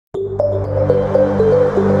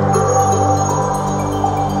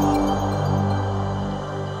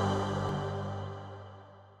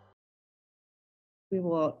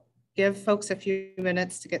give folks a few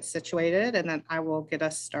minutes to get situated, and then I will get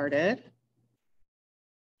us started.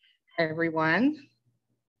 Hi, everyone.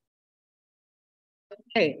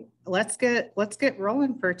 Okay, let's get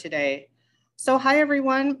rolling for today. So hi,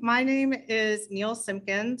 everyone. My name is Neil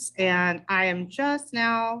Simpkins, and I am just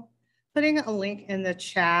now putting a link in the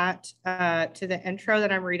chat to the intro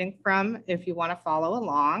that I'm reading from if you want to follow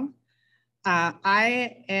along.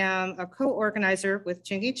 I am a co-organizer with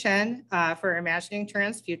Chen for Imagining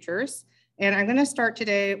Trans Futures, and I'm going to start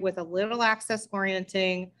today with a little access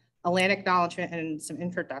orienting, a land acknowledgement, and some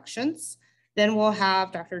introductions. Then we'll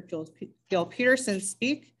have Dr. Jules Gill-Peterson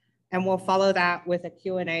speak, and we'll follow that with a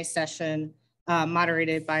Q&A session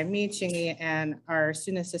moderated by me, Ching-In, and our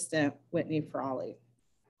student assistant, Whitney Frawley.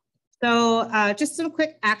 So just some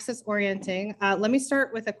quick access orienting. Let me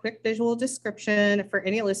start with a quick visual description for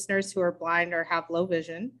any listeners who are blind or have low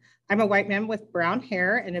vision. I'm a white man with brown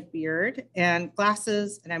hair and a beard and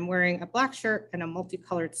glasses, and I'm wearing a black shirt and a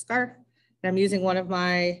multicolored scarf. And I'm using one of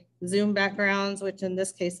my Zoom backgrounds, which in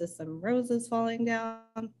this case is some roses falling down.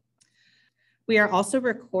 We are also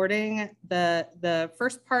recording the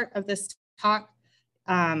first part of this talk,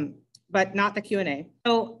 but not the Q&A.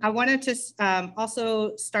 So I wanted to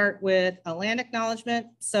also start with a land acknowledgement.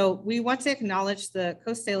 So we want to acknowledge the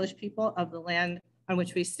Coast Salish people of the land on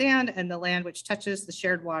which we stand and the land which touches the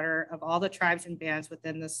shared water of all the tribes and bands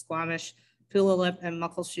within the Squamish, Tulalip, and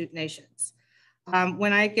Muckleshoot nations.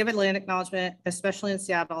 When I give a land acknowledgement, especially in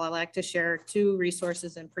Seattle, I like to share two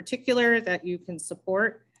resources in particular that you can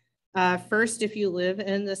support. First, if you live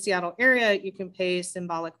in the Seattle area, you can pay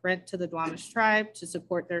symbolic rent to the Duwamish tribe to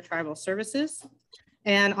support their tribal services.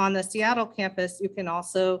 And on the Seattle campus, you can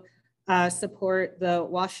also support the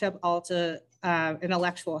Washeb Alta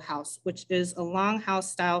Intellectual House, which is a longhouse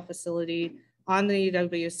style facility on the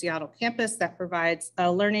UW Seattle campus that provides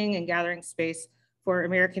a learning and gathering space for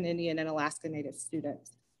American Indian and Alaska Native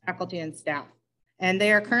students, faculty, and staff. And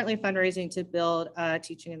they are currently fundraising to build a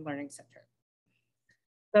teaching and learning center.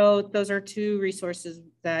 So those are two resources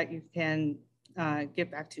that you can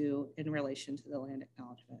get back to in relation to the land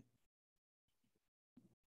acknowledgement.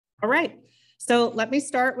 All right, so let me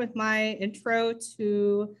start with my intro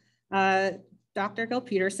to Dr.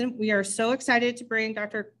 Gill-Peterson. We are so excited to bring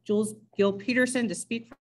Dr. Jules Gill-Peterson to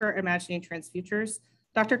speak for Imagining Trans Futures.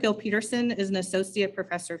 Dr. Gill-Peterson is an associate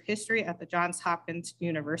professor of history at the Johns Hopkins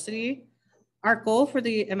University. Our goal for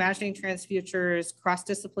the Imagining Trans Futures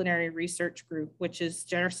Cross-Disciplinary Research Group, which is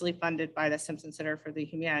generously funded by the Simpson Center for the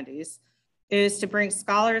Humanities, is to bring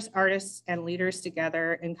scholars, artists, and leaders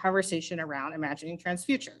together in conversation around imagining trans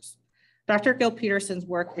futures. Dr. Gill-Peterson's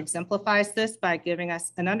work exemplifies this by giving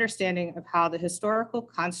us an understanding of how the historical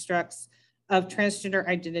constructs of transgender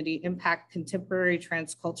identity impact contemporary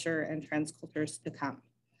trans culture and trans cultures to come.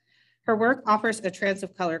 Her work offers a trans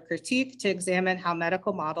of color critique to examine how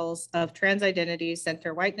medical models of trans identity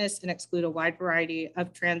center whiteness and exclude a wide variety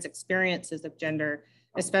of trans experiences of gender,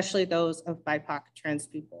 especially those of BIPOC trans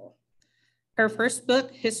people. Her first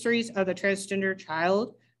book, Histories of the Transgender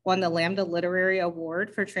Child, won the Lambda Literary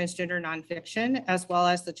Award for Transgender Nonfiction, as well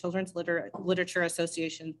as the Children's Literature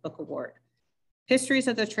Association Book Award. Histories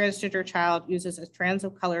of the Transgender Child uses a trans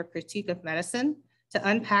of color critique of medicine to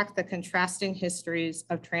unpack the contrasting histories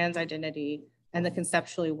of trans identity and the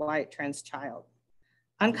conceptually white trans child.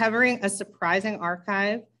 Uncovering a surprising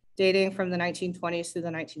archive dating from the 1920s through the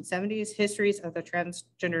 1970s, Histories of the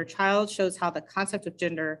Transgender Child shows how the concept of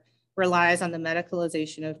gender relies on the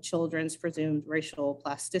medicalization of children's presumed racial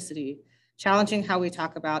plasticity, challenging how we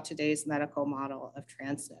talk about today's medical model of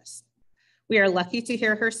transness. We are lucky to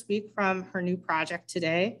hear her speak from her new project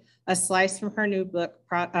today, a slice from her new book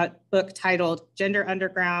titled Gender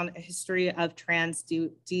Underground, A History of Trans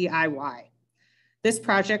DIY. This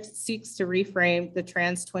project seeks to reframe the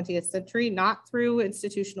trans 20th century, not through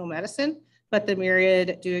institutional medicine, but the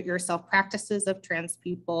myriad do-it-yourself practices of trans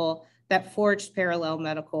people that forged parallel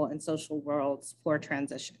medical and social worlds for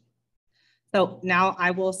transition. So now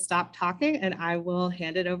I will stop talking and I will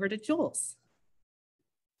hand it over to Jules.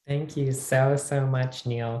 Thank you so much,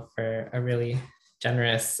 Neil, for a really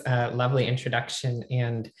generous, lovely introduction.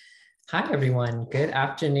 And hi, everyone. Good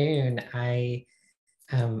afternoon.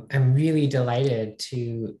 I'm really delighted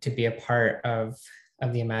to be a part of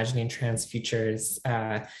the Imagining Trans Futures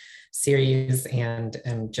series, and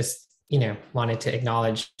just wanted to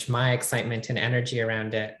acknowledge my excitement and energy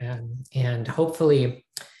around it, and hopefully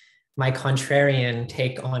my contrarian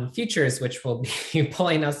take on futures, which will be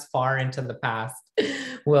pulling us far into the past,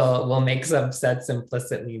 will make some sense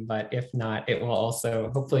implicitly, but if not, it will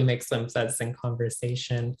also hopefully make some sense in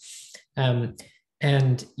conversation. And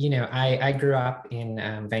I grew up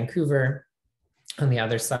in Vancouver, on the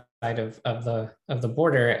other side of the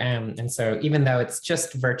border. And so even though it's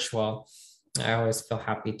just virtual, I always feel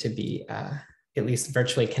happy to be at least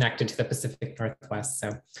virtually connected to the Pacific Northwest.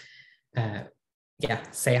 So yeah,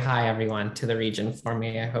 say hi everyone to the region for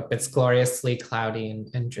me. I hope it's gloriously cloudy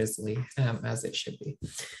and drizzly as it should be.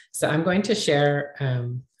 So I'm going to share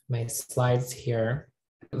my slides here.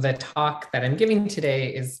 The talk that I'm giving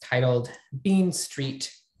today is titled Bean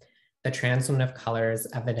Street, the Trans Woman of Color's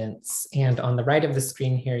Evidence. And on the right of the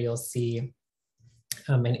screen here, you'll see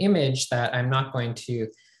an image that I'm not going to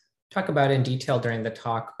talk about in detail during the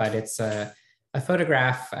talk, but it's a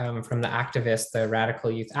photograph from the activist, the radical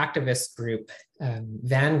youth activist group,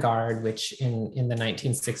 Vanguard, which in the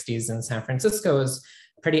 1960s in San Francisco was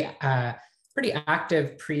pretty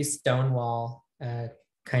active pre-Stonewall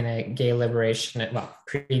kind of gay liberation, well,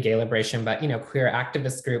 pre-gay liberation, but queer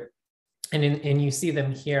activist group. And you see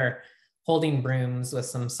them here holding brooms with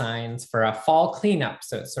some signs for a fall cleanup.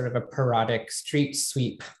 So it's sort of a parodic street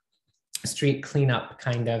sweep, street cleanup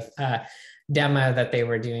kind of demo that they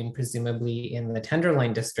were doing, presumably in the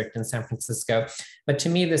Tenderloin district in San Francisco. But to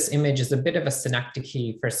me, this image is a bit of a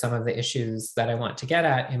synecdoche for some of the issues that I want to get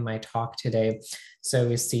at in my talk today. So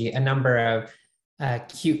we see a number of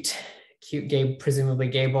cute gay, presumably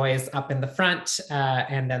gay boys up in the front.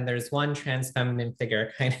 And then there's one trans feminine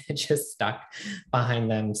figure kind of just stuck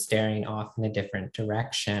behind them, staring off in a different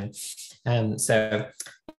direction. So,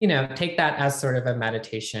 take that as sort of a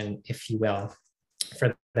meditation, if you will,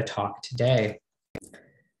 for the talk today.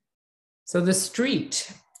 So the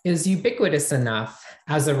street is ubiquitous enough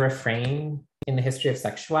as a refrain in the history of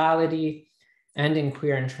sexuality and in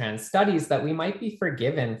queer and trans studies that we might be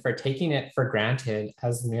forgiven for taking it for granted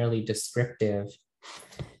as merely descriptive.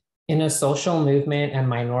 In a social movement and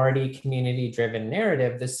minority community-driven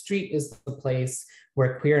narrative, the street is the place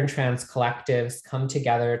where queer and trans collectives come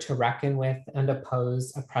together to reckon with and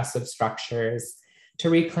oppose oppressive structures, to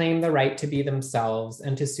reclaim the right to be themselves,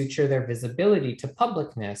 and to suture their visibility to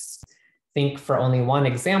publicness. Think, for only one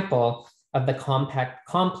example, of the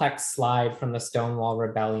complex slide from the Stonewall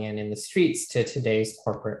Rebellion in the streets to today's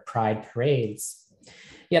corporate pride parades.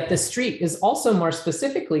 Yet the street is also more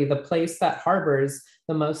specifically the place that harbors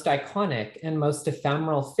the most iconic and most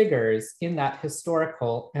ephemeral figures in that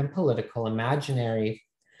historical and political imaginary.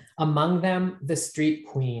 Among them, the street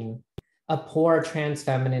queen, a poor trans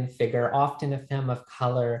feminine figure, often a femme of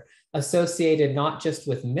color, associated not just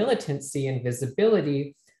with militancy and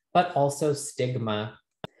visibility, but also stigma,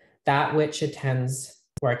 that which attends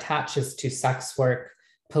or attaches to sex work,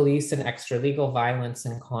 police and extralegal violence,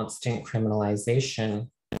 and constant criminalization.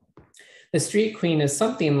 The street queen is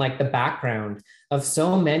something like the background of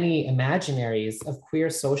so many imaginaries of queer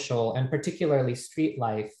social and particularly street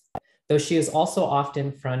life, though she is also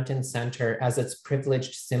often front and center as its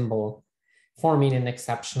privileged symbol, forming an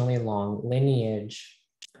exceptionally long lineage.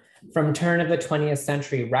 From turn of the 20th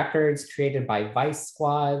century records created by vice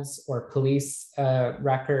squads or police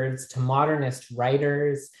records to modernist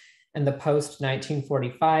writers and the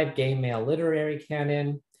post-1945 gay male literary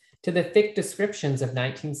canon, to the thick descriptions of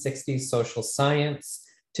 1960s social science,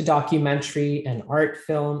 to documentary and art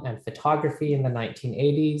film and photography in the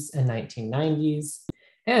 1980s and 1990s,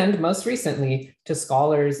 and most recently to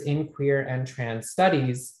scholars in queer and trans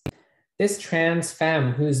studies. This trans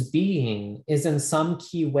femme whose being is in some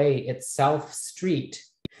key way itself street,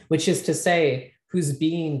 which is to say, whose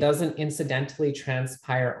being doesn't incidentally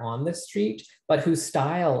transpire on the street, but whose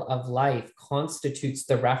style of life constitutes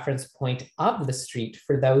the reference point of the street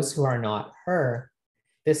for those who are not her.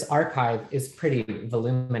 This archive is pretty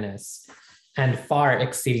voluminous and far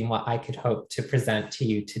exceeding what I could hope to present to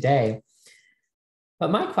you today.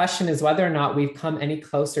 But my question is whether or not we've come any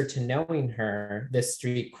closer to knowing her, this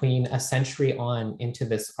street queen, a century on into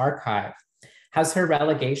this archive. Has her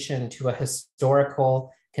relegation to a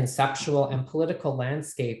historical, conceptual, and political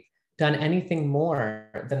landscape done anything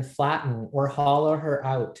more than flatten or hollow her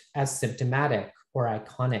out as symptomatic or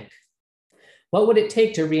iconic? What would it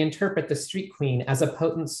take to reinterpret the street queen as a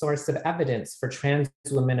potent source of evidence for trans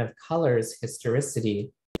women of color's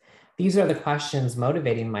historicity? These are the questions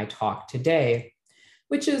motivating my talk today,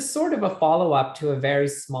 which is sort of a follow-up to a very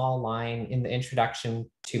small line in the introduction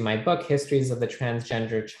to my book, Histories of the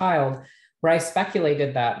Transgender Child, where I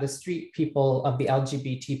speculated that the street people of the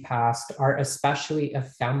LGBT past are especially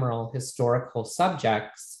ephemeral historical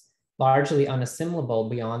subjects, largely unassimilable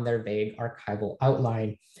beyond their vague archival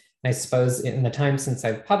outline. And I suppose in the time since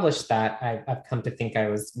I've published that, I've come to think I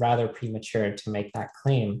was rather premature to make that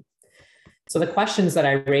claim. So the questions that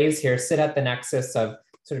I raise here sit at the nexus of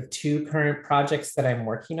sort of two current projects that I'm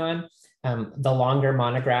working on. the longer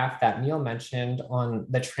monograph that Neil mentioned on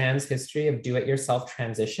the trans history of do-it-yourself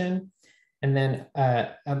transition, and then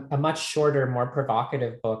a much shorter, more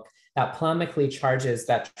provocative book that polemically charges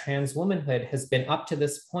that trans womanhood has been up to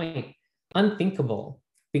this point unthinkable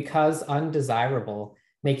because undesirable,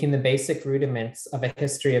 making the basic rudiments of a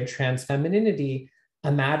history of trans femininity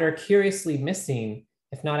a matter curiously missing,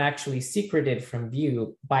 if not actually secreted from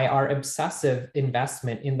view, by our obsessive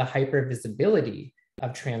investment in the hypervisibility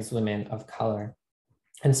of trans women of color.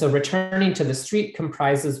 And so Returning to the Street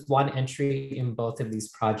comprises one entry in both of these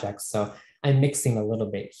projects. So I'm mixing a little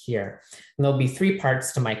bit here. And there'll be three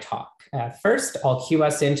parts to my talk. First, I'll cue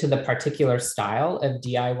us into the particular style of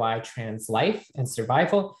DIY trans life and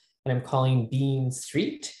survival that I'm calling Being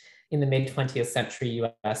Street in the mid-20th century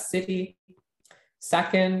US city.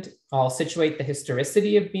 Second, I'll situate the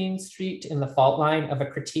historicity of Being Street in the fault line of a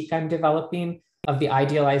critique I'm developing of the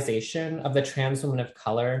idealization of the trans woman of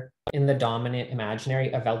color in the dominant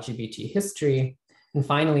imaginary of LGBT history. And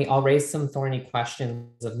finally, I'll raise some thorny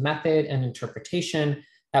questions of method and interpretation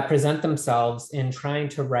that present themselves in trying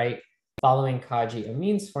to write, following Kaji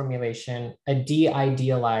Amin's formulation, a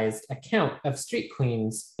de-idealized account of street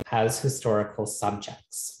queens as historical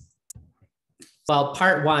subjects. Well,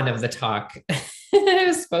 part one of the talk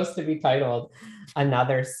is supposed to be titled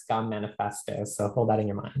Another Scum Manifesto, so hold that in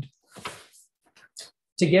your mind.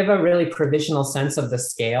 To give a really provisional sense of the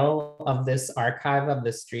scale of this archive of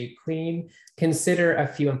the street queen, consider a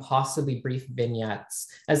few impossibly brief vignettes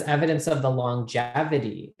as evidence of the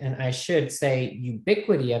longevity, and I should say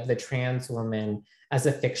ubiquity, of the trans woman as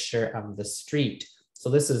a fixture of the street. So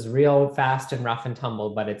this is real fast and rough and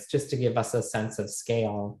tumble, but it's just to give us a sense of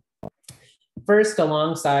scale. First,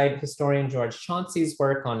 alongside historian George Chauncey's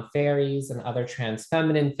work on fairies and other trans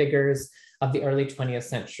feminine figures of the early 20th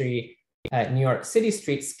century New York City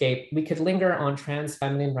streetscape, we could linger on trans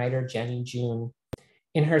feminine writer Jennie June.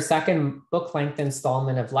 In her second book-length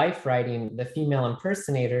installment of life writing, The Female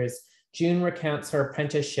Impersonators, June recounts her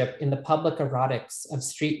apprenticeship in the public erotics of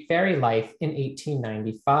street fairy life in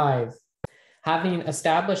 1895. Having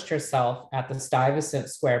established herself at the Stuyvesant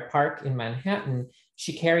Square Park in Manhattan,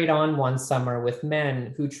 she carried on one summer with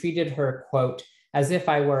men who treated her, quote, as if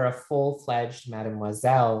I were a full-fledged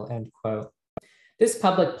mademoiselle, end quote. This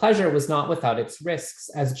public pleasure was not without its risks,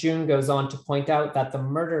 as June goes on to point out that the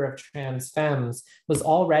murder of trans femmes was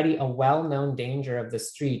already a well-known danger of the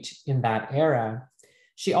street in that era.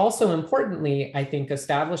 She also importantly, I think,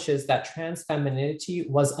 establishes that trans femininity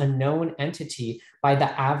was a known entity by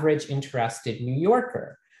the average interested New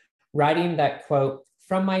Yorker, writing that, quote,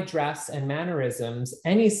 from my dress and mannerisms,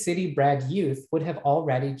 any city-bred youth would have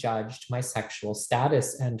already judged my sexual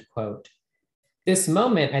status, end quote. This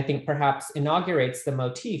moment, I think, perhaps inaugurates the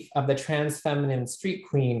motif of the trans feminine street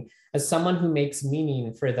queen as someone who makes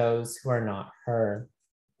meaning for those who are not her.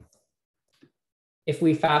 If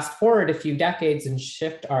we fast forward a few decades and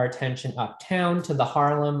shift our attention uptown to the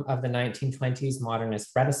Harlem of the 1920s modernist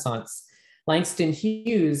Renaissance, Langston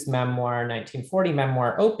Hughes' memoir, 1940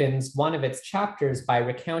 memoir, opens one of its chapters by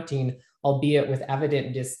recounting, albeit with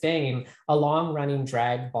evident disdain, a long-running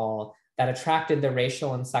drag ball that attracted the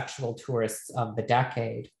racial and sexual tourists of the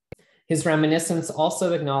decade. His reminiscence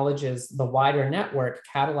also acknowledges the wider network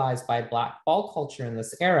catalyzed by Black ball culture in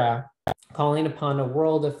this era, calling upon a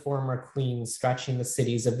world of former queens stretching the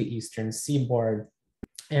cities of the Eastern Seaboard.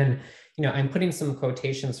 And I'm putting some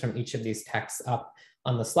quotations from each of these texts up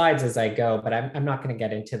on the slides as I go, but I'm not going to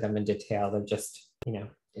get into them in detail. They're just,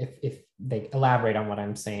 if they elaborate on what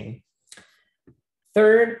I'm saying.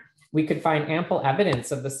 Third, we could find ample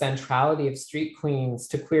evidence of the centrality of street queens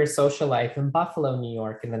to queer social life in Buffalo, New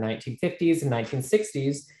York in the 1950s and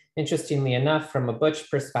 1960s, interestingly enough, from a butch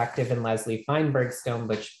perspective in Leslie Feinberg's Stone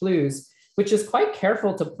Butch Blues, which is quite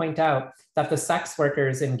careful to point out that the sex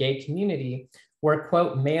workers in gay community were,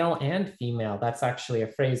 quote, male and female. That's actually a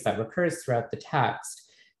phrase that recurs throughout the text.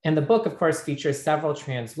 And the book, of course, features several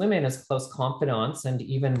trans women as close confidants and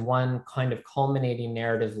even one kind of culminating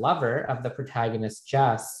narrative lover of the protagonist,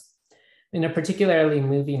 Jess. In a particularly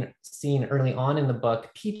moving scene early on in the book,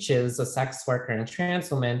 Peaches, a sex worker and trans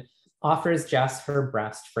woman, offers Jess her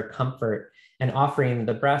breast for comfort, and offering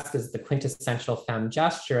the breast is the quintessential femme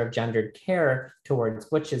gesture of gendered care towards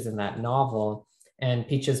butches in that novel. And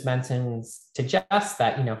Peaches mentions to Jess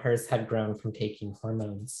that, hers had grown from taking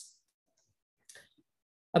hormones.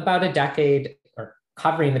 About a decade, or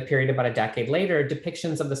covering the period about a decade later,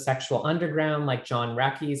 depictions of the sexual underground, like John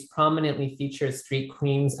Recky's, prominently features street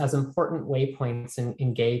queens as important waypoints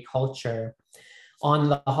in gay culture. On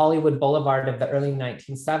the Hollywood Boulevard of the early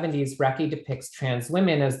 1970s, Recky depicts trans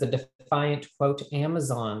women as the defiant, quote,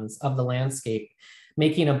 Amazons of the landscape,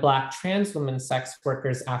 making a Black trans woman sex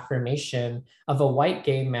worker's affirmation of a white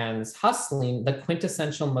gay man's hustling the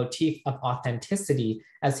quintessential motif of authenticity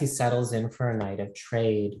as he settles in for a night of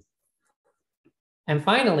trade. And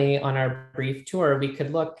finally, on our brief tour, we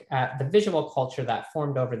could look at the visual culture that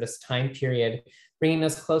formed over this time period, bringing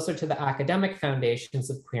us closer to the academic foundations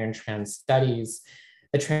of queer and trans studies.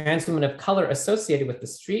 The trans women of color associated with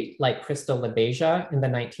the street, like Crystal LaBeija in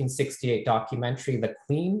the 1968 documentary, The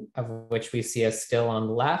Queen, of which we see a still on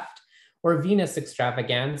the left, or Venus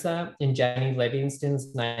Extravaganza in Jennie Livingston's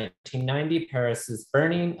 1990 Paris is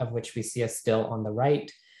Burning, of which we see a still on the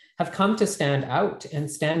right, have come to stand out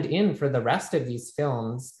and stand in for the rest of these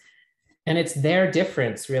films. And it's their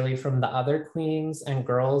difference really from the other queens and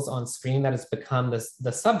girls on screen that has become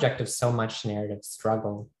the subject of so much narrative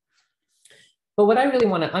struggle. But what I really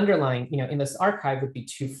want to underline, in this archive would be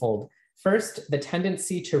twofold. First, the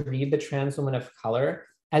tendency to read the trans woman of color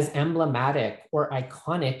as emblematic or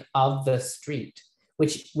iconic of the street,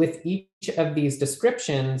 which with each of these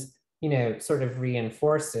descriptions, sort of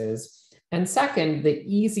reinforces. And second, the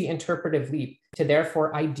easy interpretive leap to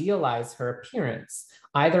therefore idealize her appearance,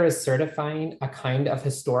 either as certifying a kind of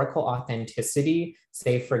historical authenticity,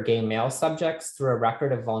 say for gay male subjects through a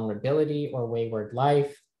record of vulnerability or wayward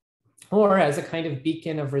life, or as a kind of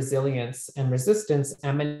beacon of resilience and resistance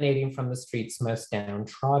emanating from the street's most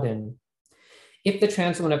downtrodden. If the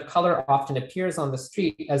trans woman of color often appears on the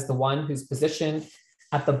street as the one whose position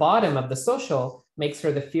at the bottom of the social makes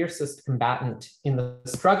her the fiercest combatant in the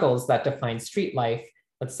struggles that define street life,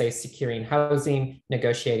 let's say securing housing,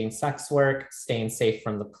 negotiating sex work, staying safe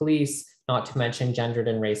from the police, not to mention gendered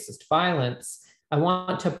and racist violence, I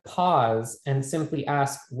want to pause and simply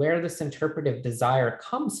ask where this interpretive desire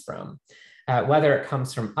comes from, whether it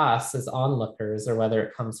comes from us as onlookers or whether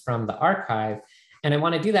it comes from the archive. And I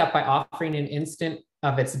want to do that by offering an instant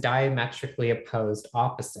of its diametrically opposed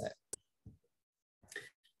opposite.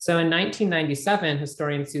 So in 1997,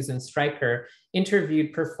 historian Susan Stryker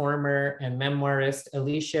interviewed performer and memoirist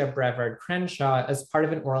Alicia Brevard Crenshaw as part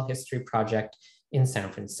of an oral history project in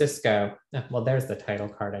San Francisco. Well, there's the title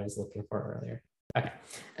card I was looking for earlier.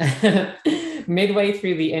 Okay. Midway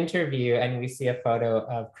through the interview, and we see a photo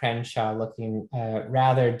of Crenshaw looking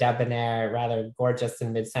rather debonair, rather gorgeous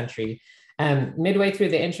in mid-century. Midway through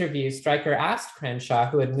the interview, Stryker asked Crenshaw,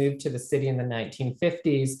 who had moved to the city in the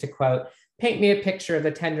 1950s, to quote, "Paint me a picture of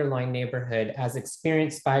the Tenderloin neighborhood as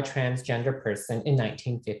experienced by a transgender person in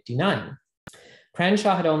 1959.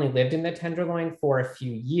 Crenshaw had only lived in the Tenderloin for a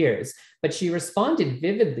few years, but she responded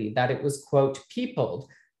vividly that it was, quote, peopled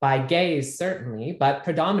by gays, certainly, but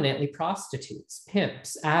predominantly prostitutes,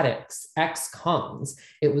 pimps, addicts, ex-cons.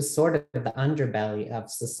 It was sort of the underbelly of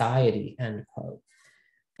society, end quote.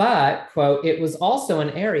 But, quote, it was also an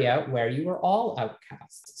area where you were all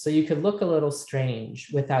outcasts, so you could look a little strange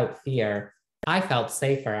without fear. I felt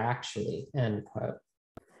safer, actually, end quote.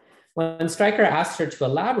 When Stryker asked her to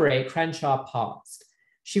elaborate, Crenshaw paused.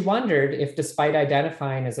 She wondered if, despite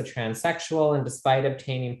identifying as a transsexual and despite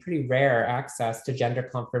obtaining pretty rare access to gender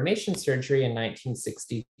confirmation surgery in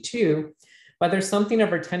 1962, whether something of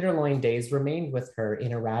her Tenderloin days remained with her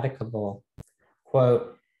ineradicable.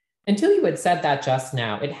 Quote, "Until you had said that just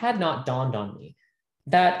now, it had not dawned on me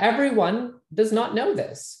that everyone does not know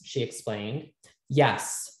this," she explained.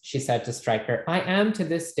 "Yes," she said to Stryker, "I am to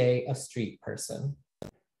this day a street person."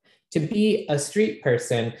 To be a street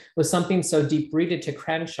person was something so deep-rooted to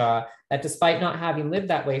Crenshaw that despite not having lived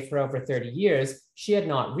that way for over 30 years, she had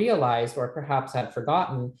not realized, or perhaps had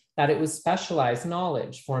forgotten, that it was specialized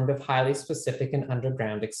knowledge formed of highly specific and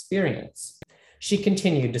underground experience. She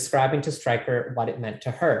continued, describing to Stryker what it meant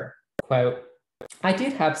to her. Quote, "I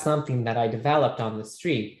did have something that I developed on the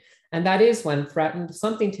street, and that is when threatened,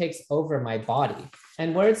 something takes over my body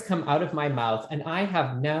and words come out of my mouth and I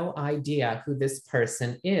have no idea who this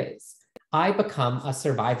person is. I become a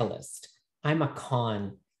survivalist. I'm a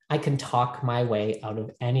con. I can talk my way out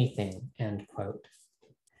of anything," end quote.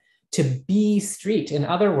 To be street, in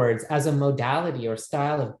other words, as a modality or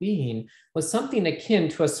style of being, was something akin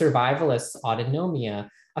to a survivalist's autonomia,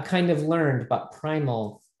 a kind of learned but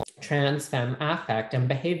primal trans femme affect and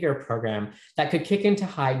behavior program that could kick into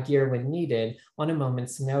high gear when needed on a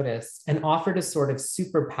moment's notice and offered a sort of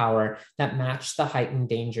superpower that matched the heightened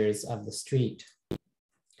dangers of the street.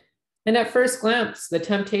 And at first glance, the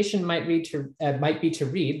temptation might be to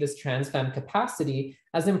read this trans femme capacity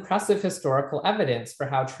as impressive historical evidence for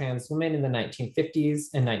how trans women in the 1950s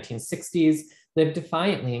and 1960s lived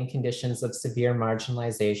defiantly in conditions of severe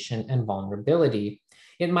marginalization and vulnerability.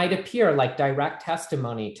 It might appear like direct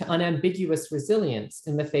testimony to unambiguous resilience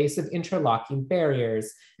in the face of interlocking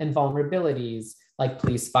barriers and vulnerabilities like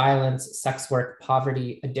police violence, sex work,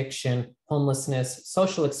 poverty, addiction, homelessness,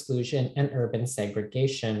 social exclusion, and urban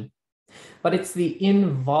segregation. But it's the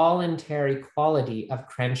involuntary quality of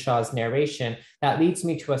Crenshaw's narration that leads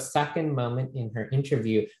me to a second moment in her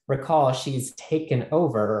interview. Recall, she's taken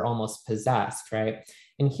over or almost possessed, right?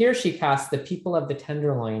 And here she casts the people of the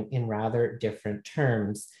Tenderloin in rather different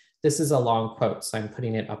terms. This is a long quote, so I'm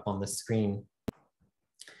putting it up on the screen.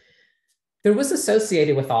 There was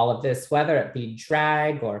associated with all of this, whether it be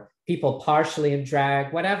drag or people partially in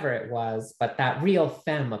drag, whatever it was, but that real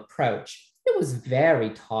femme approach, it was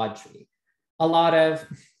very tawdry. A lot of,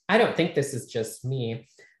 I don't think this is just me.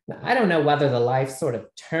 I don't know whether the life sort of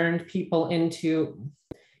turned people into,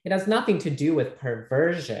 it has nothing to do with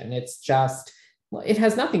perversion. It's just, well, it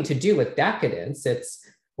has nothing to do with decadence. It's,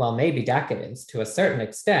 well, maybe decadence to a certain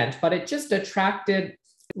extent, but it just attracted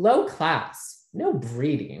low class, no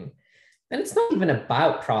breeding. And it's not even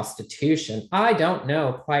about prostitution. I don't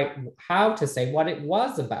know quite how to say what it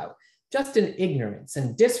was about. Just an ignorance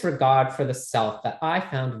and disregard for the self that I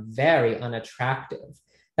found very unattractive.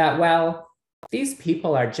 That, well, these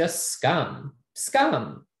people are just scum.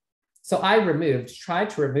 So I tried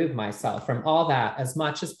to remove myself from all that as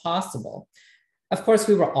much as possible. Of course,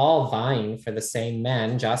 we were all vying for the same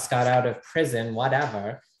men, just got out of prison,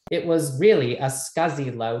 whatever. It was really a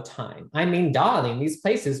scuzzy low time. I mean, darling, these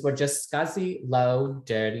places were just scuzzy, low,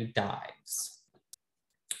 dirty dives.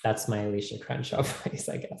 That's my Alicia Crenshaw voice,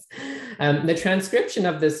 I guess. The transcription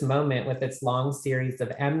of this moment with its long series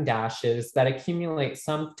of M dashes that accumulate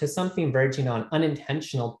to something verging on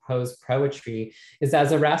unintentional prose poetry is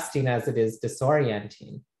as arresting as it is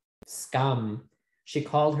disorienting. Scum. She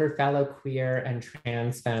called her fellow queer and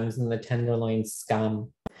trans femmes in the Tenderloin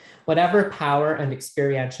scum. Whatever power and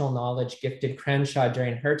experiential knowledge gifted Crenshaw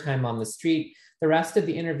during her time on the street, the rest of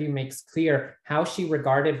the interview makes clear how she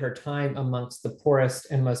regarded her time amongst the poorest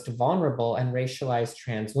and most vulnerable and racialized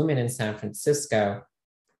trans women in San Francisco.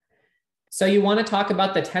 So you want to talk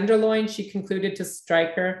about the Tenderloin, she concluded to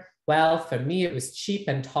Stryker? Well, for me, it was cheap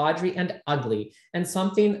and tawdry and ugly, and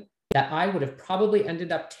something that I would have probably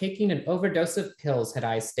ended up taking an overdose of pills had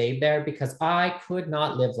I stayed there, because I could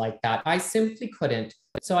not live like that. I simply couldn't.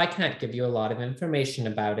 So I can't give you a lot of information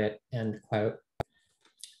about it, end quote.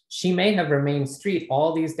 She may have remained street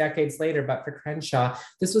all these decades later, but for Crenshaw,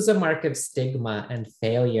 this was a mark of stigma and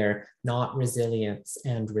failure, not resilience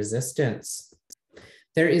and resistance.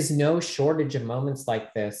 There is no shortage of moments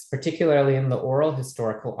like this, particularly in the oral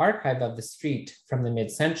historical archive of the street from the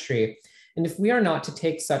mid-century. And if we are not to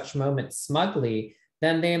take such moments smugly,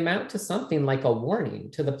 then they amount to something like a warning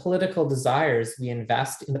to the political desires we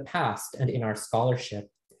invest in the past and in our scholarship.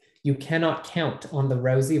 You cannot count on the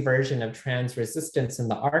rosy version of trans resistance in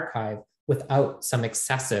the archive without some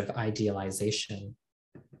excessive idealization.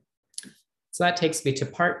 So that takes me to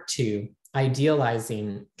part 2,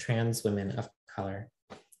 idealizing trans women of color.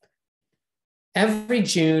 Every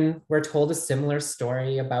June, we're told a similar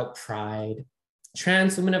story about pride.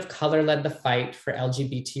 Trans women of color led the fight for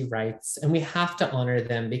LGBT rights, and we have to honor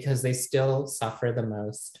them because they still suffer the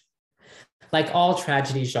most. Like all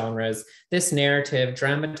tragedy genres, this narrative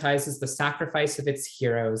dramatizes the sacrifice of its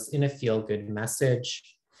heroes in a feel-good message.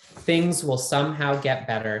 Things will somehow get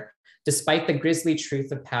better, despite the grisly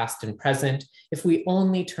truth of past and present, if we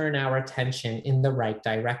only turn our attention in the right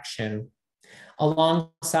direction.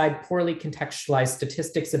 Alongside poorly contextualized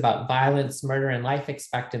statistics about violence, murder, and life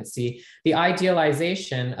expectancy, the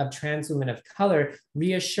idealization of trans women of color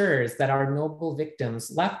reassures that our noble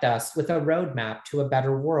victims left us with a roadmap to a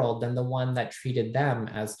better world than the one that treated them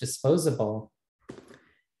as disposable.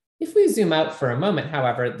 If we zoom out for a moment,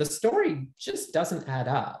 however, the story just doesn't add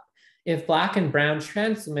up. If Black and brown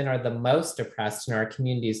trans women are the most oppressed in our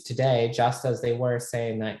communities today, just as they were, say,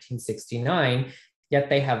 in 1969, yet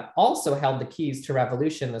they have also held the keys to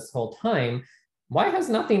revolution this whole time, why has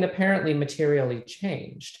nothing apparently materially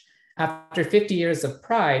changed? After 50 years of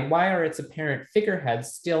pride, why are its apparent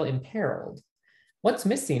figureheads still imperiled? What's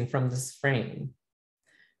missing from this frame?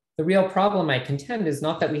 The real problem, I contend, is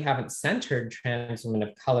not that we haven't centered trans women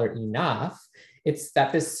of color enough. It's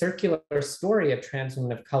that this circular story of trans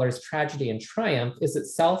women of color's tragedy and triumph is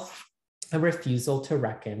itself a refusal to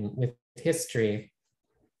reckon with history.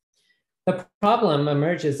 The problem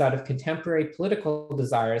emerges out of contemporary political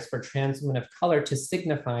desires for trans women of color to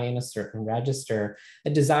signify in a certain register,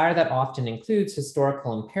 a desire that often includes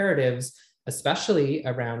historical imperatives, especially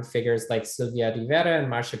around figures like Sylvia Rivera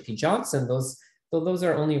and Marsha P. Johnson, though those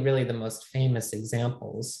are only really the most famous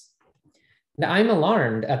examples. Now, I'm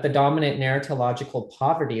alarmed at the dominant narratological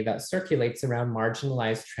poverty that circulates around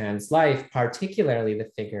marginalized trans life, particularly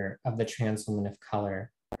the figure of the trans woman of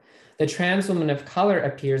color. The trans woman of color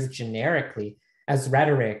appears generically as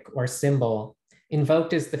rhetoric or symbol,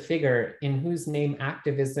 invoked as the figure in whose name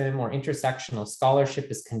activism or intersectional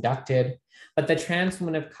scholarship is conducted, but the trans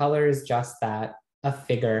woman of color is just that, a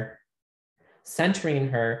figure. Centering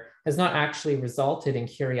her has not actually resulted in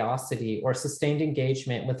curiosity or sustained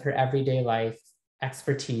engagement with her everyday life,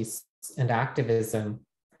 expertise, and activism.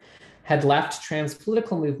 Had left trans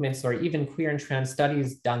political movements or even queer and trans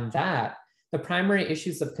studies done that, the primary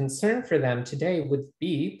issues of concern for them today would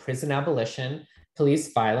be prison abolition,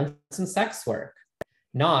 police violence, and sex work,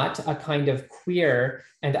 not a kind of queer,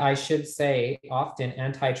 and I should say often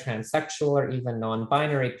anti-transsexual or even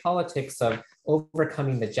non-binary politics of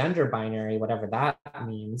overcoming the gender binary, whatever that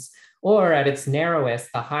means, or at its narrowest,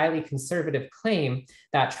 the highly conservative claim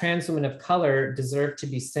that trans women of color deserve to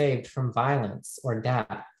be saved from violence or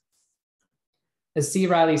death. As C.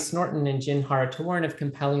 Riley Snorton and Jin Haratowarn have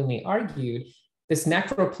compellingly argued, this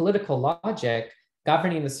necropolitical logic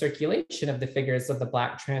governing the circulation of the figures of the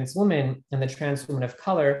Black trans woman and the trans woman of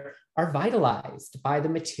color are vitalized by the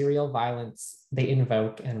material violence they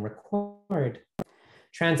invoke and record.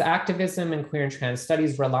 Trans activism and queer and trans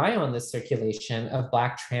studies rely on the circulation of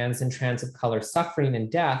Black trans and trans of color suffering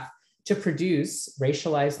and death to produce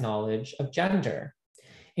racialized knowledge of gender.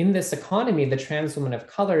 In this economy, the trans woman of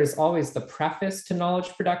color is always the preface to knowledge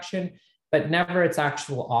production, but never its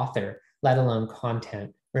actual author, let alone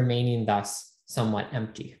content, remaining thus somewhat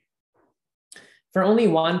empty. For only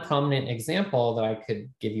one prominent example, though I could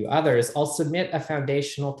give you others, I'll submit a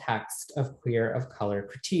foundational text of queer of color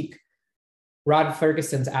critique, Rod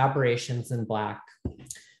Ferguson's Aberrations in Black,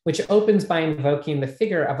 which opens by invoking the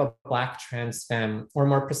figure of a Black trans femme, or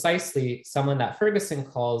more precisely, someone that Ferguson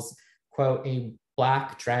calls, quote, a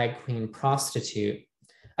Black drag queen prostitute,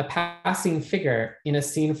 a passing figure in a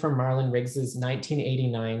scene from Marlon Riggs's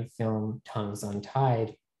 1989 film, Tongues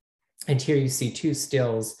Untied. And here you see two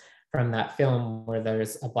stills from that film where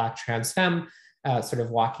there's a Black trans femme sort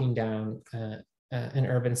of walking down an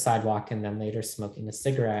urban sidewalk and then later smoking a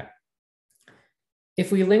cigarette.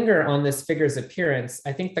 If we linger on this figure's appearance,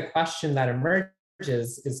 I think the question that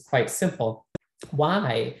emerges is quite simple.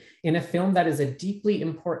 Why, in a film that is a deeply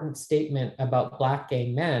important statement about Black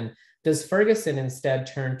gay men, does Ferguson instead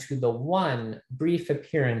turn to the one brief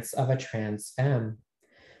appearance of a trans femme?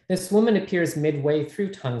 This woman appears midway through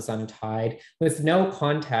Tongues Untied with no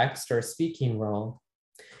context or speaking role.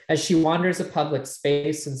 As she wanders a public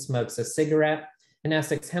space and smokes a cigarette, an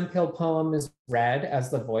Essex Hemphill poem is read as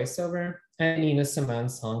the voiceover, and Nina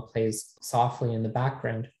Simone's song plays softly in the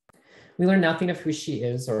background. We learn nothing of who she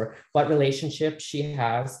is or what relationship she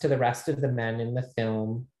has to the rest of the men in the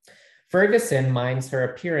film. Ferguson minds her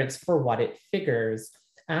appearance for what it figures,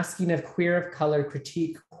 asking of queer of color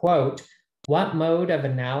critique, quote, what mode of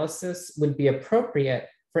analysis would be appropriate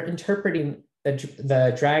for interpreting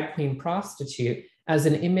the drag queen prostitute as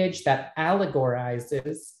an image that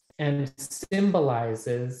allegorizes and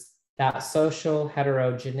symbolizes that social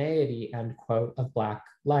heterogeneity, end quote, of Black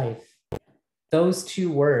life. Those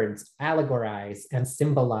two words, allegorize and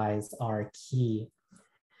symbolize, are key.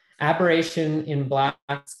 Aberration in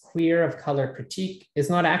Black's queer of color critique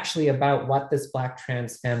is not actually about what this Black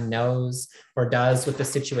trans femme knows or does with the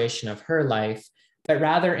situation of her life, but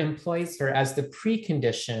rather employs her as the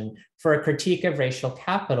precondition for a critique of racial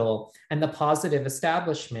capital and the positive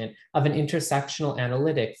establishment of an intersectional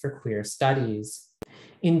analytic for queer studies.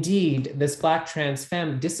 Indeed, this Black trans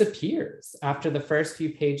femme disappears after the first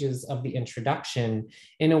few pages of the introduction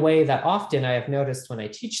in a way that often I have noticed when I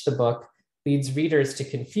teach the book leads readers to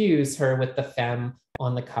confuse her with the femme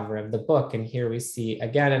on the cover of the book. And here we see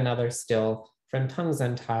again another still from Tongues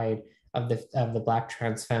Untied of the Black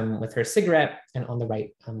trans femme with her cigarette, and on the right,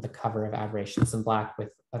 the cover of Aberrations in Black with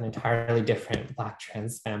an entirely different Black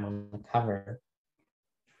trans femme on the cover.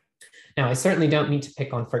 Now, I certainly don't mean to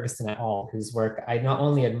pick on Ferguson at all, whose work I not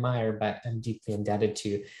only admire, but am deeply indebted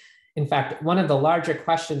to. In fact, one of the larger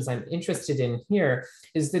questions I'm interested in here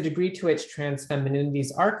is the degree to which trans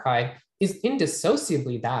femininity's archive is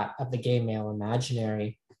indissociably that of the gay male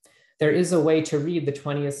imaginary. There is a way to read the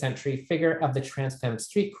 20th century figure of the trans femme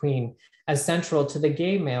street queen as central to the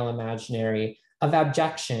gay male imaginary of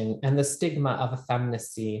abjection and the stigma of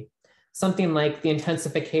effeminacy, something like the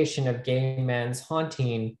intensification of gay men's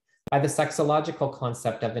haunting by the sexological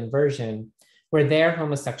concept of inversion, where their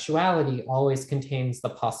homosexuality always contains the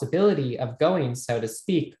possibility of going, so to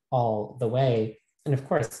speak, all the way. And of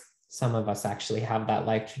course, some of us actually have that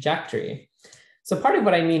life trajectory. So part of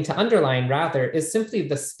what I mean to underline rather is simply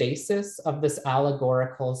the stasis of this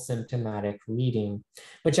allegorical symptomatic reading,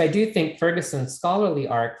 which I do think Ferguson's scholarly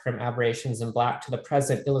arc from Aberrations in Black to the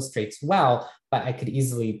present illustrates well, but I could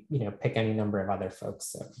easily, pick any number of other folks.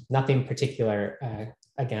 So nothing particular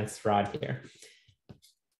against Rod here.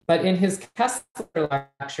 But in his Kessler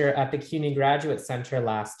lecture at the CUNY Graduate Center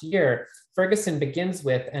last year, Ferguson begins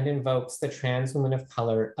with and invokes the trans women of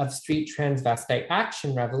color of street transvestite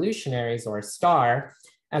action revolutionaries, or STAR,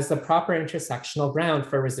 as the proper intersectional ground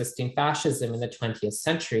for resisting fascism in the 20th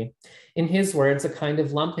century. In his words, a kind of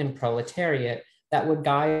lumpen proletariat that would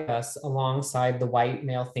guide us alongside the white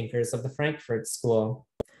male thinkers of the Frankfurt School.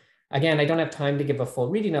 Again, I don't have time to give a full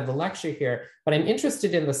reading of the lecture here, but I'm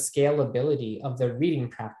interested in the scalability of the reading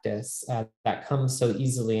practice that comes so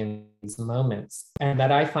easily in these moments, and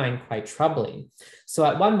that I find quite troubling. So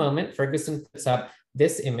at one moment, Ferguson puts up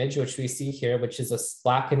this image, which we see here, which is a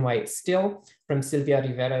black and white still from Sylvia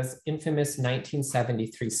Rivera's infamous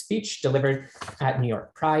 1973 speech delivered at New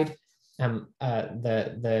York Pride.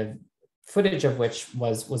 The footage of which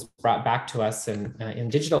was brought back to us in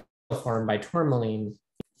digital form by Tourmaline.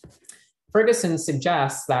 Ferguson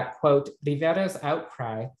suggests that, quote, Rivera's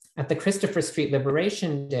outcry at the Christopher Street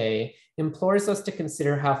Liberation Day implores us to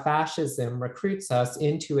consider how fascism recruits us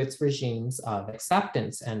into its regimes of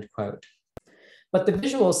acceptance, end quote. But the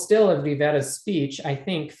visual still of Rivera's speech, I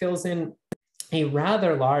think, fills in a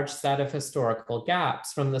rather large set of historical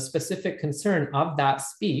gaps from the specific concern of that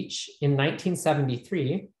speech in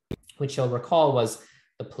 1973, which you'll recall was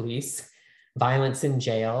the police, violence in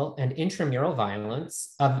jail, and intramural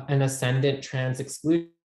violence of an ascendant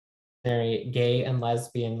trans-exclusionary gay and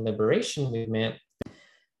lesbian liberation movement,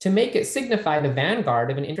 to make it signify the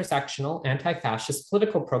vanguard of an intersectional anti-fascist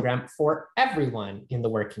political program for everyone in the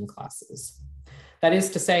working classes. That is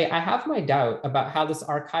to say, I have my doubt about how this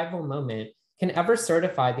archival moment can ever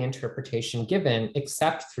certify the interpretation given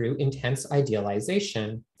except through intense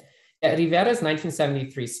idealization. Rivera's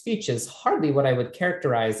 1973 speech is hardly what I would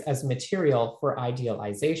characterize as material for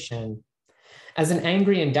idealization. As an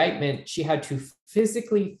angry indictment she had to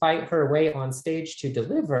physically fight her way on stage to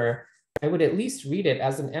deliver, I would at least read it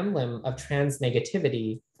as an emblem of trans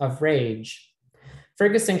negativity, of rage.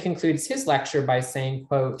 Ferguson concludes his lecture by saying,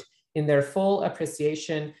 quote, in their full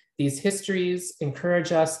appreciation, these histories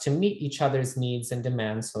encourage us to meet each other's needs and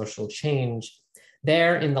demand social change.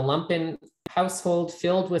 There in the lumpen household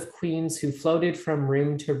filled with queens who floated from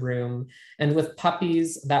room to room, and with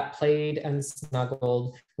puppies that played and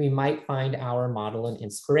snuggled, we might find our model and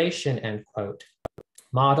inspiration, end quote.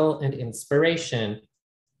 Model and inspiration,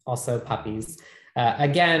 also puppies.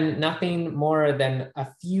 Again, nothing more than a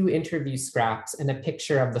few interview scraps and a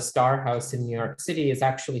picture of the Star House in New York City is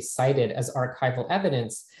actually cited as archival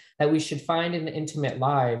evidence that we should find in the intimate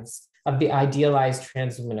lives of the idealized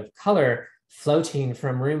trans women of color, floating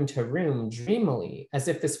from room to room dreamily, as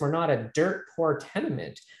if this were not a dirt poor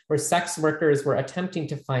tenement where sex workers were attempting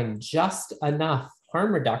to find just enough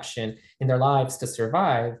harm reduction in their lives to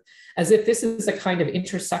survive, as if this is a kind of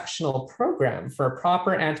intersectional program for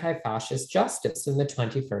proper anti-fascist justice in the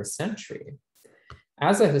 21st century.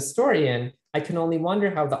 As a historian, I can only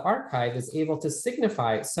wonder how the archive is able to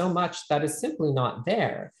signify so much that is simply not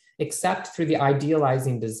there, except through the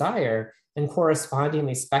idealizing desire and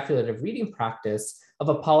correspondingly speculative reading practice of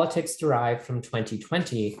a politics derived from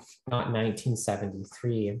 2020, not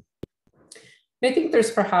 1973. I think there's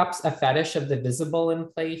perhaps a fetish of the visible in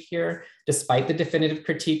play here, despite the definitive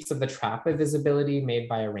critiques of the trap of visibility made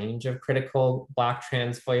by a range of critical Black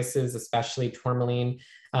trans voices, especially Tourmaline,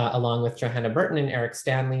 along with Johanna Burton and Eric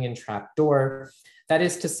Stanley in Trapdoor. That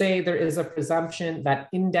is to say, there is a presumption that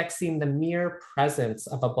indexing the mere presence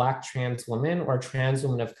of a Black trans woman or trans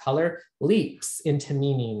woman of color leaks into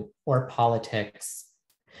meaning or politics.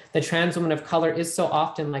 The trans woman of color is so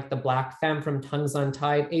often, like the Black femme from Tongues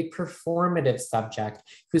Untied, a performative subject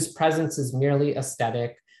whose presence is merely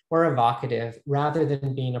aesthetic or evocative rather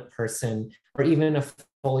than being a person or even a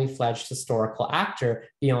fully fledged historical actor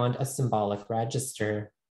beyond a symbolic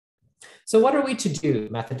register. So what are we to do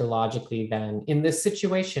methodologically then in this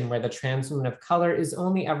situation where the trans woman of color is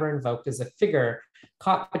only ever invoked as a figure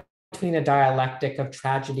caught between a dialectic of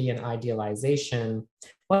tragedy and idealization?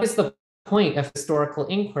 What is the point of historical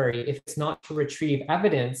inquiry if it's not to retrieve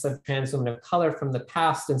evidence of trans women of color from the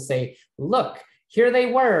past and say, look, here they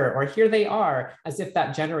were, or here they are, as if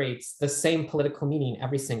that generates the same political meaning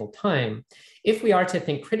every single time. If we are to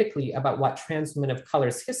think critically about what trans women of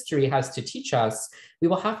color's history has to teach us, we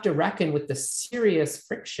will have to reckon with the serious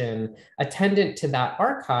friction attendant to that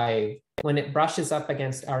archive when it brushes up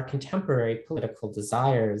against our contemporary political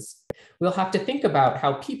desires. We'll have to think about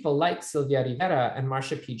how people like Sylvia Rivera and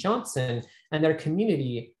Marsha P. Johnson and their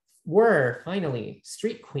community were finally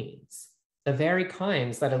street queens, the very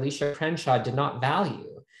kinds that Alicia Crenshaw did not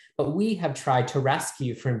value, but we have tried to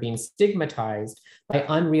rescue from being stigmatized by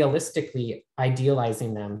unrealistically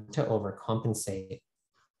idealizing them to overcompensate.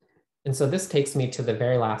 And so this takes me to the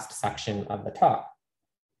very last section of the talk.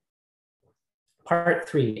 Part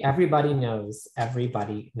 3, everybody knows,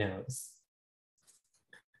 everybody knows.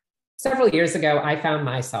 Several years ago, I found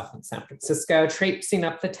myself in San Francisco, traipsing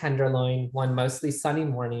up the Tenderloin one mostly sunny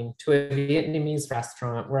morning to a Vietnamese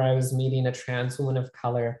restaurant where I was meeting a trans woman of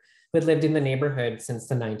color who had lived in the neighborhood since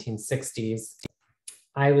the 1960s.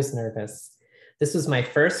 I was nervous. This was my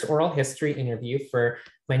first oral history interview for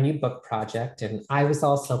my new book project, and I was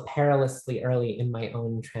also perilously early in my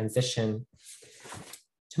own transition.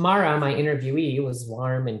 Tamara, my interviewee, was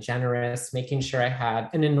warm and generous, making sure I had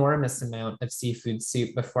an enormous amount of seafood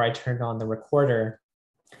soup before I turned on the recorder.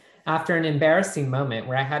 After an embarrassing moment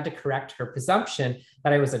where I had to correct her presumption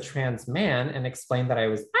that I was a trans man and explain that I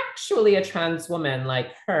was actually a trans woman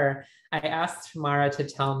like her, I asked Tamara to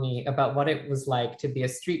tell me about what it was like to be a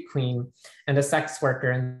street queen and a sex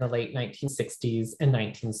worker in the late 1960s and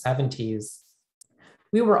 1970s.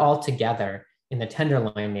 We were all together in the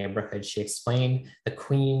Tenderloin neighborhood, she explained, the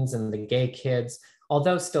queens and the gay kids,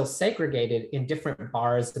 although still segregated in different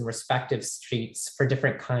bars and respective streets for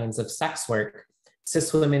different kinds of sex work.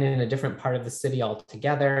 Cis women in a different part of the city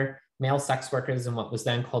altogether, male sex workers in what was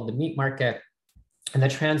then called the meat market, and the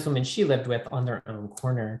trans women she lived with on their own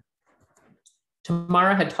corner.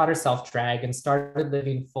 Tamara had taught herself drag and started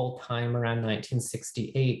living full-time around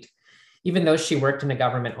 1968. Even though she worked in a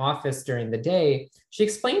government office during the day, she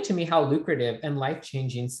explained to me how lucrative and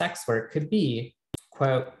life-changing sex work could be.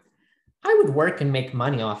 Quote, I would work and make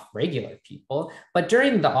money off regular people, but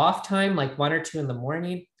during the off time, like 1 or 2 in the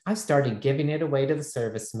morning, I started giving it away to the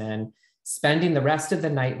servicemen, spending the rest of the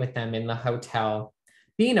night with them in the hotel.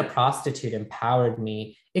 Being a prostitute empowered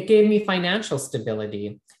me. It gave me financial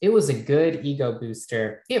stability. It was a good ego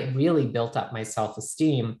booster. It really built up my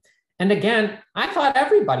self-esteem. And again, I thought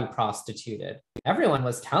everybody prostituted. Everyone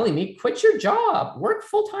was telling me, quit your job, work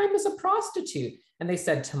full-time as a prostitute. And they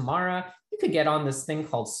said, Tamara, you could get on this thing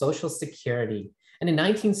called Social Security. And in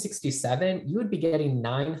 1967, you would be getting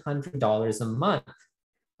 $900 a month.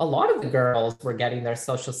 A lot of the girls were getting their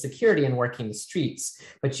Social Security and working the streets.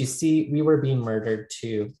 But you see, we were being murdered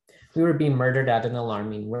too. We were being murdered at an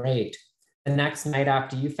alarming rate. The next night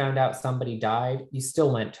after you found out somebody died, you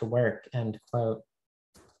still went to work, end quote.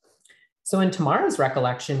 So in Tamara's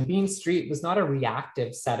recollection, being street was not a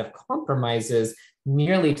reactive set of compromises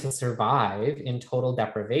merely to survive in total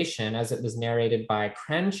deprivation, as it was narrated by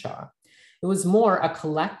Crenshaw. It was more a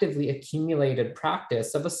collectively accumulated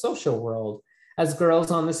practice of a social world, as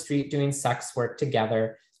girls on the street doing sex work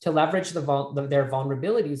together to leverage their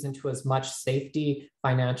vulnerabilities into as much safety,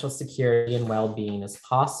 financial security, and well-being as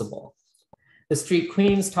possible. The street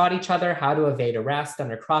queens taught each other how to evade arrest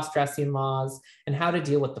under cross-dressing laws and how to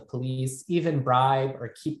deal with the police, even bribe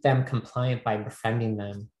or keep them compliant by befriending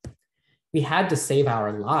them. We had to save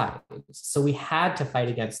our lives, so we had to fight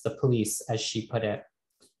against the police, as she put it.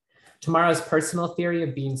 Tamara's personal theory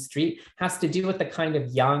of being street has to do with the kind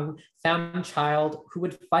of young femme child who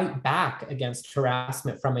would fight back against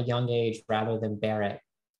harassment from a young age rather than bear it.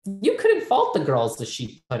 You couldn't fault the girls, as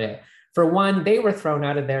she put it. For one, they were thrown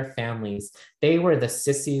out of their families. They were the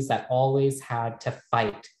sissies that always had to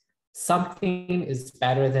fight. Something is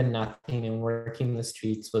better than nothing, and working the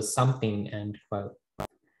streets was something, end quote.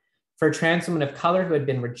 For trans women of color who had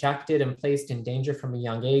been rejected and placed in danger from a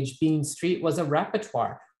young age, being street was a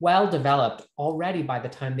repertoire, well developed already by the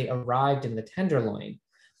time they arrived in the Tenderloin.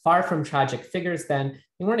 Far from tragic figures then,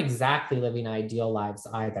 they weren't exactly living ideal lives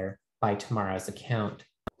either, by Tamara's account.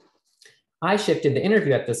 I shifted the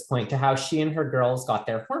interview at this point to how she and her girls got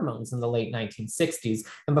their hormones in the late 1960s.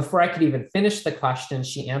 And before I could even finish the question,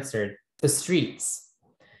 she answered, the streets.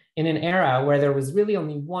 In an era where there was really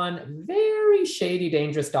only one very shady,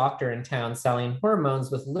 dangerous doctor in town selling hormones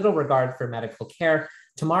with little regard for medical care,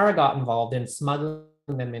 Tamara got involved in smuggling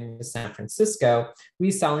them into San Francisco,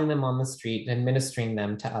 reselling them on the street and administering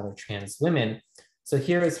them to other trans women. So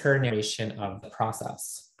here is her narration of the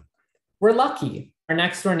process. We're lucky. Our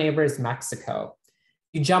next door neighbor is Mexico.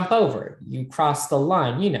 You jump over, you cross the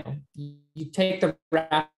line, you take the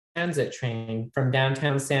rapid transit train from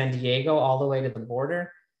downtown San Diego all the way to the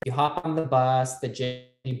border. You hop on the bus, the J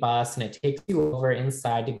bus, and it takes you over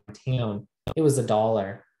inside to town. It was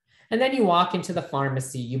 $1. And then you walk into the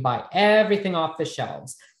pharmacy, you buy everything off the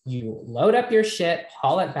shelves. You load up your shit,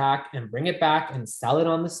 haul it back, and bring it back and sell it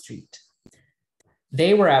on the street.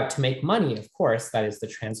 They were out to make money, of course, that is the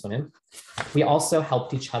trans women. We also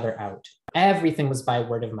helped each other out. Everything was by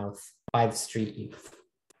word of mouth, by the street youth.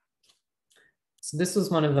 So this was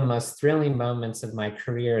one of the most thrilling moments of my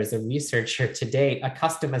career as a researcher to date,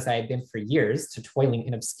 accustomed as I had been for years to toiling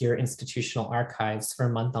in obscure institutional archives for a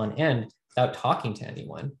month on end without talking to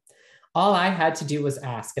anyone. All I had to do was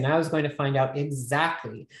ask, and I was going to find out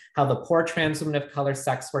exactly how the poor trans women of color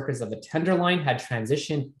sex workers of the Tenderloin had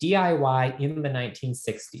transitioned DIY in the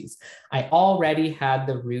 1960s. I already had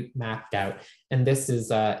the route mapped out. And this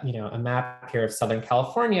is a map here of Southern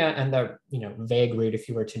California and the vague route if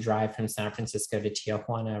you were to drive from San Francisco to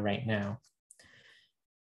Tijuana right now.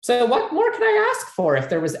 So what more could I ask for? If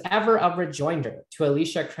there was ever a rejoinder to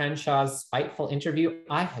Alicia Crenshaw's spiteful interview,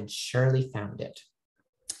 I had surely found it.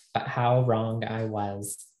 But how wrong I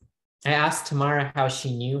was. I asked Tamara how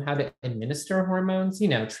she knew how to administer hormones,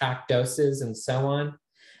 track doses and so on.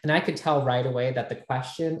 And I could tell right away that the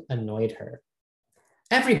question annoyed her.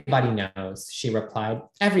 Everybody knows, she replied.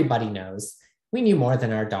 Everybody knows. We knew more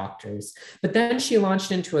than our doctors. But then she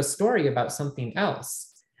launched into a story about something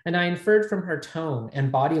else. And I inferred from her tone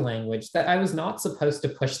and body language that I was not supposed to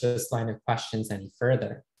push this line of questions any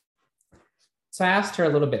further. So I asked her a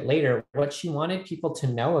little bit later what she wanted people to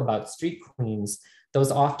know about street queens, those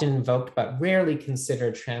often invoked but rarely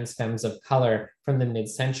considered trans femmes of color from the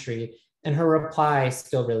mid-century, and her reply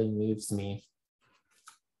still really moves me.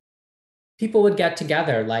 People would get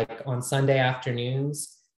together, like on Sunday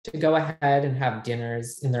afternoons, to go ahead and have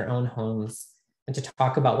dinners in their own homes and to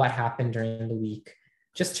talk about what happened during the week,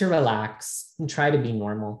 just to relax and try to be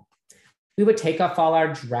normal. We would take off all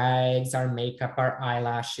our drags, our makeup, our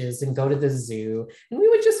eyelashes, and go to the zoo, and we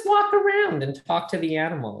would just walk around and talk to the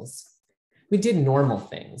animals. We did normal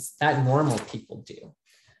things that normal people do.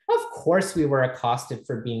 Of course, we were accosted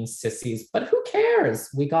for being sissies, but who cares?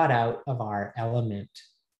 We got out of our element.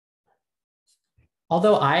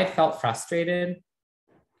 Although I had felt frustrated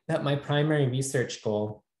that my primary research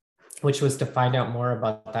goal, which was to find out more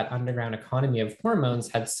about that underground economy of hormones,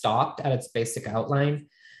 had stopped at its basic outline,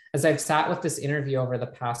 as I've sat with this interview over the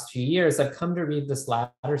past few years, I've come to read this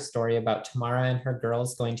latter story about Tamara and her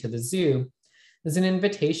girls going to the zoo as an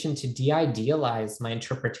invitation to de-idealize my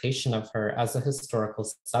interpretation of her as a historical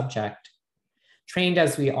subject. Trained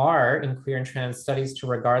as we are in queer and trans studies to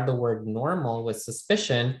regard the word normal with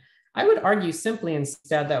suspicion, I would argue simply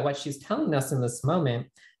instead that what she's telling us in this moment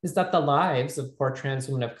is that the lives of poor trans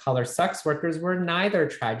women of color sex workers were neither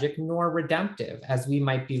tragic nor redemptive, as we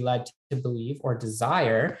might be led to believe or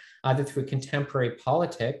desire, either through contemporary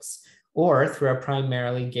politics or through a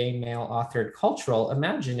primarily gay male authored cultural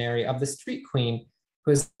imaginary of the street queen,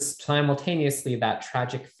 who is simultaneously that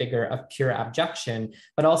tragic figure of pure abjection,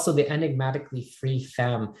 but also the enigmatically free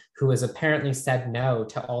femme who has apparently said no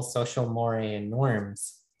to all social mores and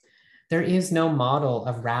norms. There is no model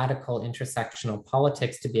of radical intersectional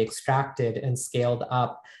politics to be extracted and scaled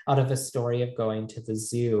up out of a story of going to the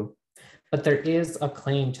zoo. But there is a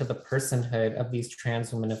claim to the personhood of these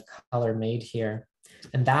trans women of color made here.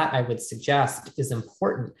 And that, I would suggest, is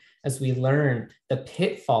important as we learn the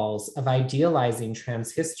pitfalls of idealizing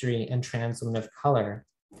trans history and trans women of color.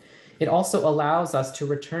 It also allows us to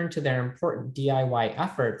return to their important DIY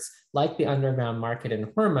efforts, like the underground market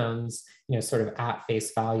in hormones, sort of at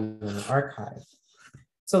face value in the archive.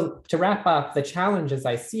 So to wrap up, the challenge as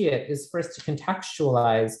I see it is first to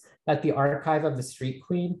contextualize that the archive of the street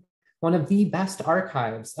queen, one of the best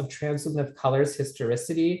archives of trans women of color's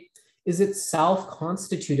historicity, is itself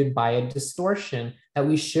constituted by a distortion that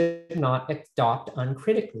we should not adopt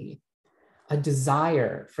uncritically. A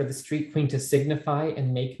desire for the street queen to signify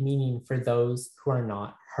and make meaning for those who are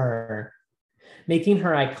not her, making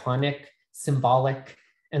her iconic, symbolic,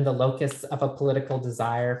 and the locus of a political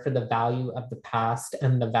desire for the value of the past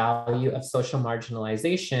and the value of social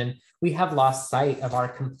marginalization. We have lost sight of our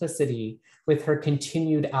complicity with her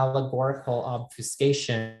continued allegorical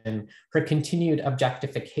obfuscation, her continued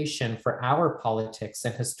objectification for our politics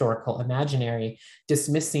and historical imaginary,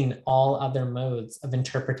 dismissing all other modes of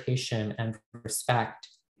interpretation and respect.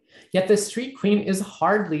 Yet the street queen is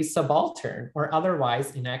hardly subaltern or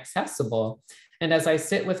otherwise inaccessible. And as I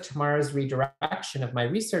sit with Tamara's redirection of my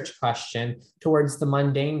research question towards the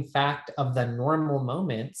mundane fact of the normal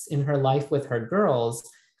moments in her life with her girls,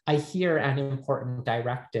 I hear an important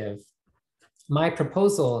directive. My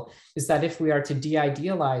proposal is that if we are to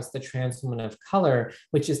de-idealize the trans woman of color,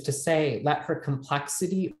 which is to say, let her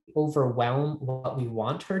complexity overwhelm what we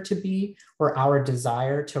want her to be, or our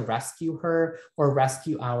desire to rescue her or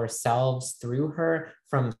rescue ourselves through her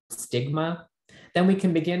from stigma, then we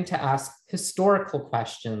can begin to ask historical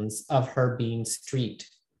questions of her being street.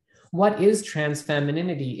 What is trans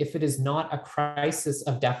femininity if it is not a crisis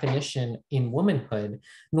of definition in womanhood,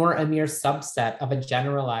 nor a mere subset of a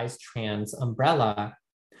generalized trans umbrella?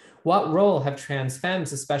 What role have trans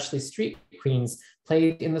femmes, especially street queens,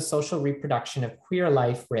 played in the social reproduction of queer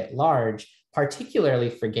life writ large, particularly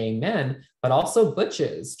for gay men, but also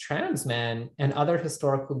butches, trans men, and other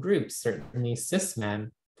historical groups, certainly cis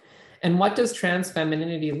men? And what does trans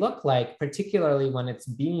femininity look like, particularly when it's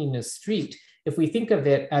being a street, if we think of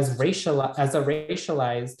it as a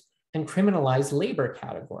racialized and criminalized labor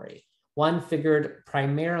category, one figured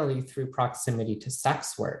primarily through proximity to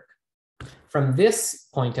sex work? From this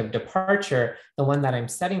point of departure, the one that I'm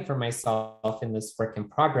setting for myself in this work in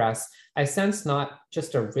progress, I sense not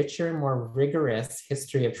just a richer, more rigorous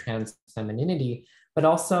history of trans femininity, but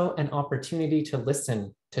also an opportunity to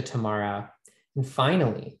listen to Tamara. And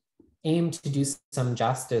finally, aim to do some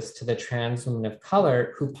justice to the trans women of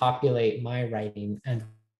color who populate my writing and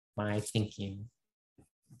my thinking.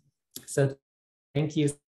 So thank you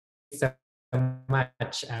so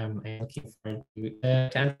much. I'm looking forward to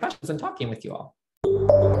answer questions and talking with you all.